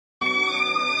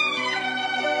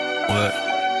What?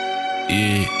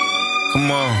 Yeah.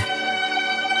 Come on.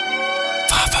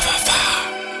 Fa, fa, fa, fa.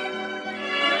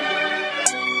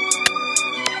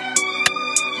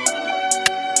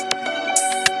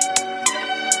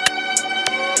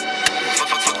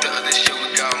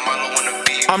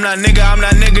 I'm not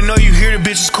nigga, know you hear the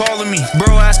bitches calling me.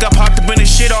 Bro ass got popped up in his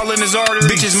shit all in his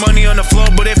arteries. Bitches money on the floor,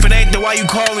 but if it ain't, then why you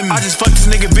calling me? I just fucked this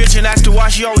nigga bitch and asked her why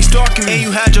she always stalking me. And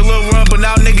you had your little run, but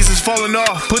now niggas is falling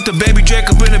off. Put the baby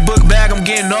Drake up in the book bag, I'm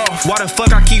getting off. Why the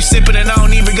fuck I keep sipping and I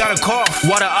don't even got a cough?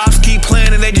 Why the ops keep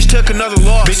playing and they just took another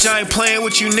loss? Bitch, I ain't playing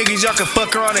with you niggas, y'all can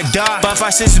fuck around and die.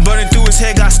 556 burning through his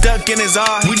head, got stuck in his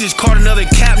eye. We just caught another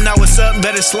cap, now what's up,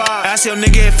 better slide. Ask your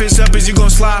nigga if it's up, is you gon'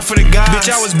 slide for the guys?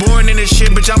 Bitch, I was born in this shit,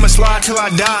 bitch, I'ma slide till I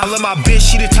die. I love my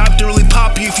bitch, she the type to really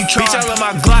pop you if you try. Bitch, I love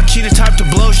my Glock, she the type to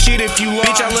blow shit if you lie.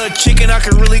 Bitch, I love chicken, I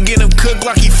can really get him cooked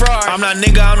like he fried. I'm not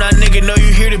nigga, know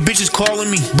you hear the bitches calling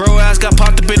me. Bro ass got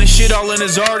popped up in his shit all in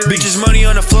his arteries. Bitches money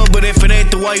on the floor, but if it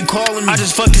ain't, then why you calling me? I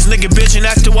just fucked this nigga bitch and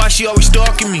asked her why she always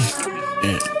stalking me.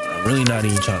 Man, I'm really not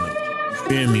even trying to, you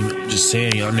feel me? I'm just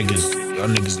saying, y'all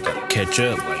niggas gotta catch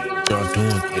up. Like, what y'all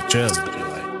doing, catch up.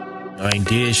 Y'all ain't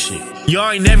did shit. Y'all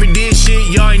ain't never did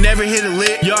shit. Y'all ain't never hit a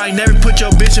lick. Y'all ain't never put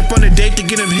your bitch up on a date to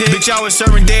get him hit. Bitch, I was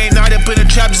serving day and night up in the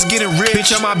trap just getting rich.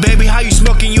 Bitch, I'm my baby, how you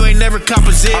smoking? You ain't never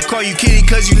composite. I call you kitty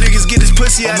cause you niggas get his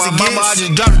pussy as a gift. On my mama, I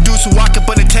just dropped a deuce and walk up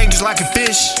on the tank just like a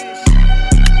fish.